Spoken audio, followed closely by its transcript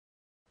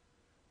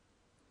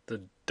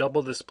The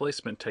double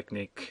displacement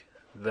technique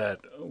that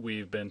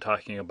we've been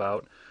talking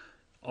about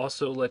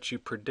also lets you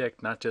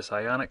predict not just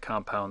ionic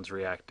compounds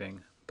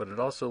reacting, but it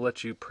also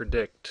lets you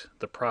predict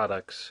the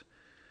products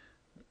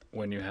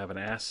when you have an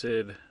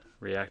acid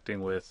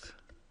reacting with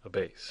a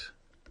base.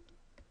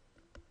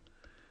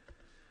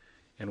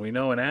 And we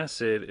know an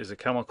acid is a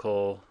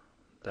chemical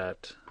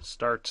that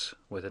starts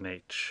with an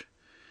H.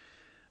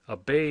 A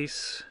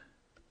base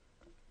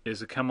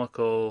is a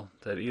chemical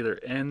that either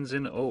ends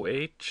in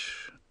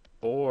OH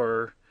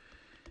or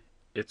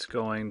it's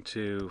going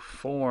to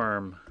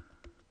form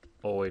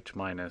OH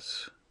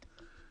minus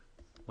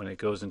when it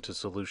goes into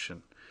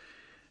solution.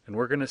 And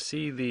we're going to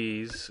see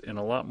these in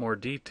a lot more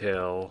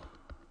detail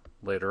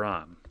later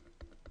on.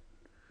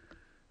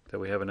 That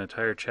we have an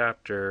entire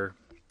chapter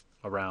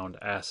around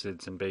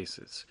acids and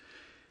bases.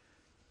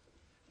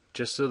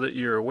 Just so that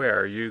you're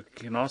aware, you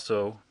can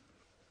also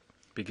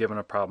be given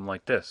a problem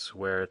like this,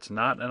 where it's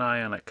not an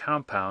ionic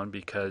compound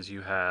because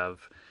you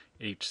have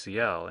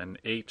HCl, and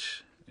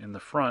H in the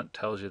front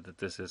tells you that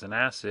this is an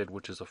acid,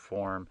 which is a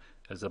form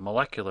as a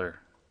molecular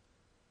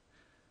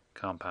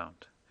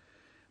compound.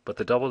 But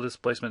the double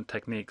displacement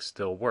technique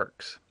still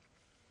works.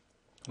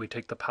 We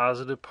take the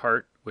positive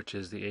part, which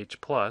is the H+,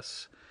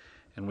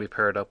 and we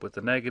pair it up with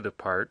the negative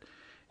part,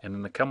 and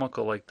in a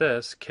chemical like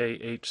this,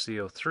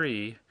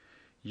 KHCO3,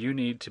 you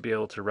need to be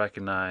able to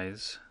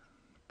recognize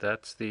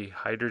that's the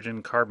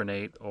hydrogen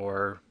carbonate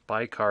or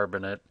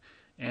bicarbonate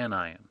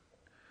anion.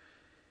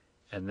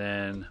 And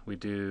then we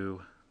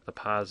do the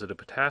positive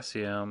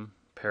potassium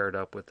paired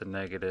up with the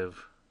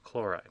negative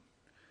chloride.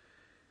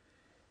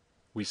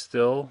 We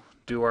still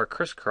do our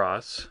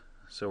crisscross,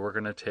 so we're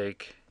going to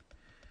take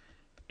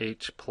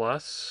H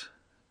plus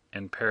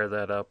and pair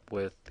that up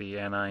with the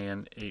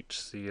anion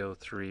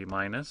HCO3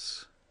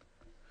 minus.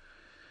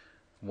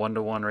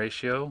 1-to-1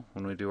 ratio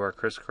when we do our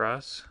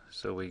crisscross,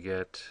 so we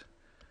get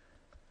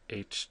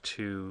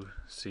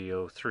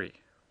H2CO3,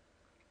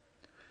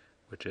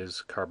 which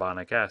is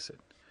carbonic acid.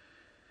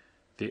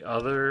 The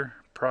other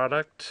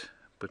product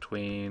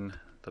between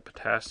the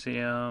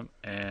potassium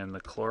and the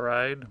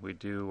chloride, we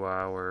do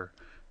our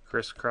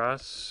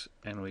crisscross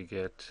and we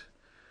get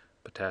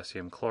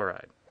potassium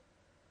chloride.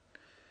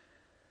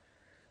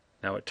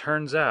 Now it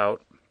turns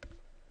out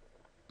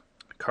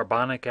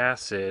carbonic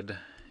acid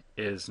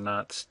is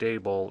not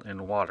stable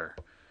in water.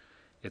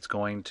 It's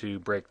going to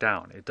break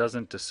down. It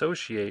doesn't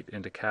dissociate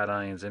into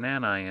cations and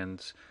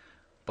anions,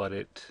 but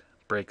it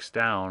breaks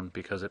down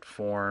because it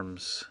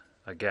forms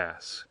a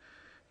gas.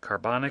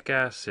 Carbonic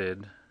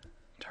acid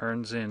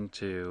turns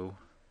into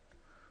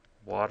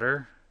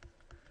water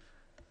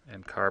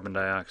and carbon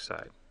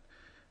dioxide.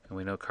 And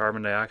we know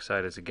carbon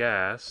dioxide is a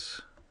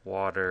gas,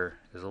 water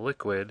is a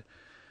liquid.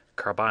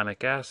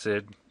 Carbonic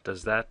acid,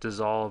 does that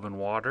dissolve in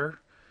water?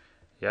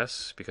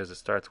 Yes, because it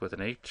starts with an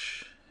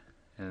H,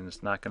 and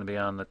it's not going to be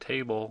on the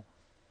table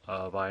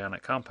of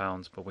ionic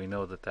compounds, but we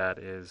know that that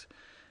is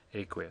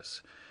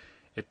aqueous.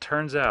 It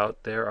turns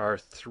out there are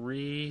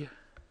 3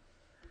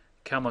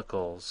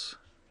 chemicals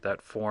that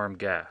form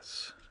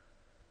gas.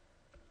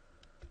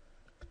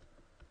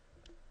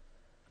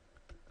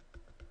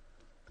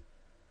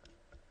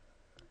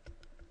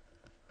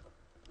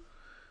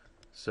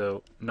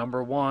 So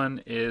number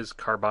 1 is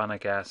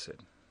carbonic acid.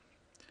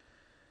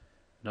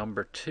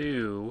 Number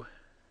 2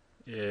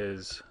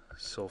 is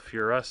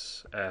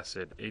sulfurous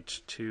acid,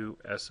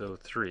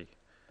 H2SO3.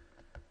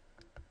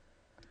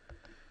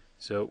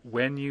 So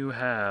when you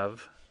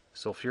have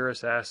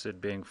sulfurous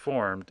acid being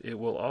formed, it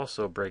will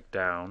also break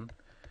down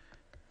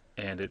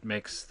and it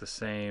makes the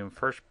same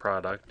first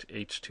product,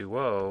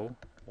 H2O,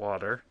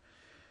 water,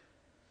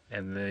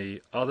 and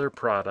the other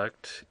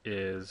product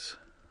is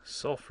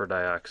sulfur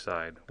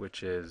dioxide,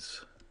 which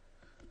is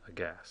a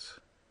gas.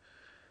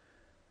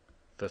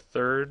 The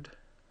third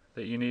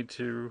that you need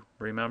to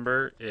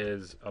remember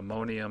is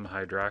ammonium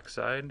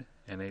hydroxide,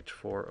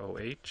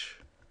 NH4OH,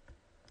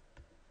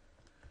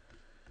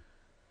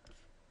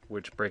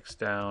 which breaks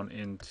down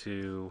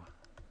into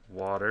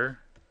water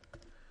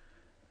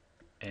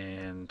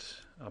and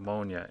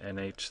ammonia,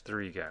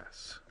 NH3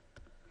 gas.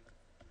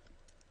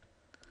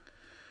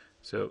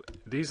 So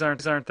these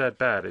aren't that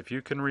bad. If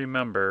you can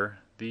remember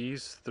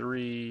these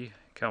 3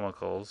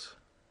 chemicals,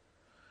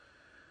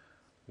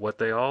 what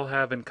they all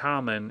have in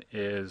common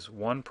is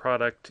one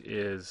product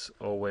is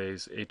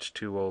always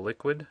H2O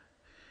liquid,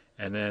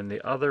 and then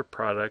the other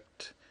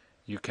product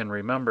you can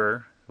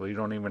remember, well, you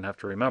don't even have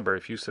to remember.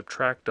 If you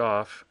subtract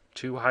off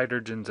 2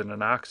 hydrogens and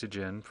an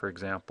oxygen, for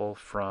example,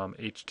 from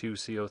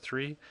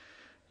H2CO3,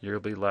 you'll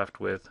be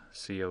left with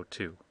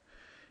CO2.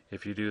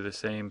 If you do the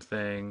same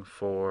thing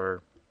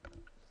for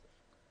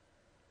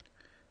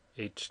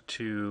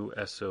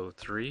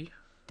H2SO3,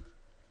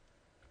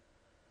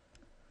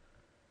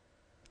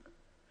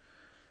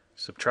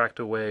 subtract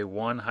away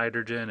 1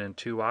 hydrogen and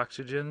 2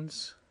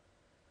 oxygens,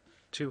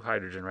 2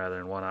 hydrogen rather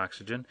than 1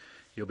 oxygen,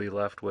 you'll be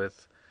left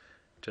with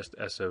just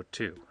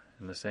SO2.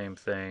 And the same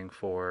thing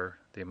for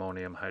the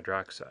ammonium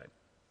hydroxide.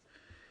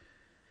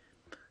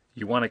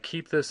 You want to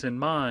keep this in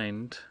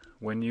mind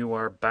when you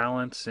are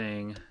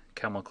balancing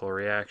chemical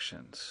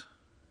reactions.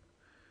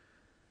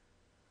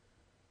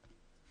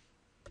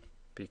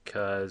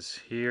 Because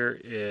here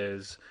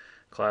is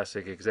a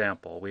classic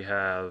example. We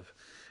have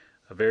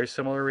a very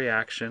similar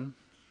reaction,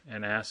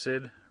 an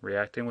acid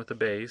reacting with a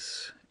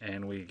base,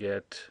 and we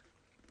get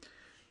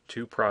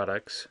two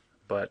products,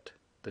 but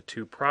the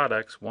two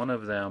products, one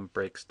of them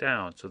breaks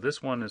down. So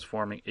this one is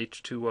forming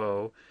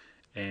H2O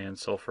and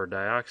sulfur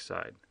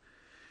dioxide.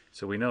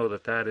 So we know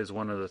that that is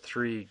one of the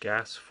three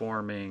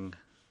gas-forming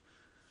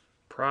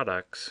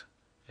products,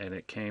 and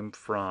it came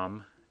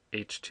from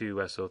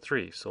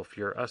H2SO3,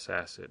 sulfurous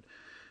acid.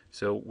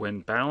 So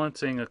when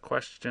balancing a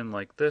question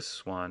like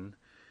this one,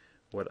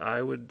 what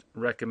I would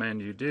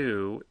recommend you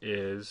do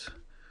is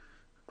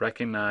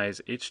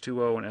recognize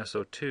H2O and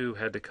SO2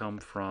 had to come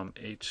from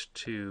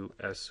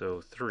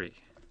H2SO3.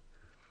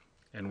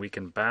 And we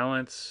can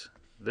balance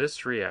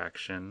this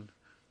reaction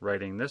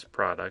writing this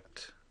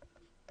product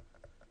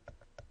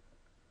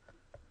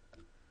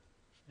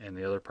and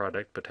the other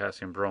product,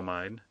 potassium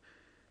bromide.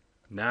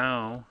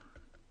 Now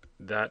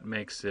that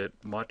makes it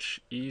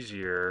much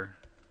easier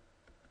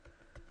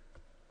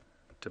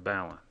to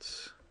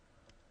balance.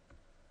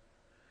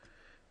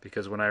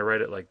 Because when I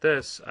write it like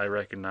this, I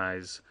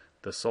recognize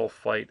the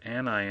sulfite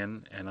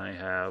anion, and I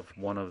have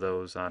one of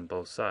those on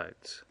both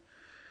sides.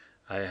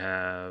 I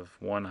have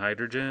one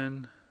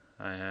hydrogen,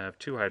 I have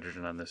two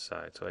hydrogen on this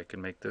side, so I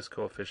can make this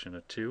coefficient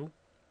a 2.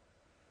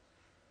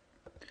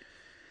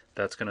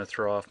 That's going to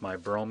throw off my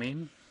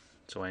bromine,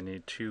 so I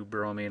need 2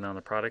 bromine on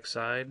the product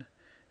side,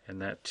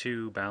 and that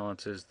 2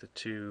 balances the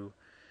 2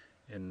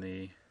 in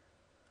the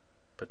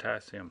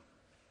potassium.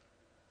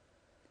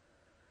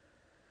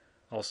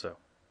 Also,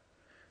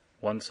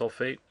 one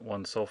sulfate,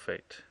 one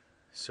sulfate.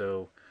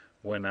 So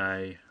when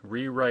I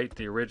rewrite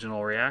the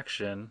original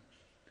reaction,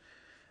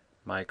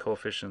 my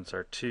coefficients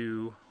are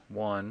 2,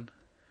 1.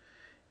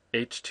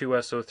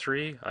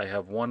 H2SO3, I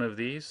have one of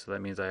these, so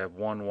that means I have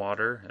 1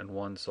 water and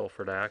 1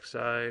 sulfur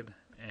dioxide,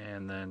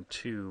 and then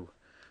 2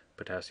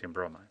 potassium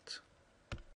bromides.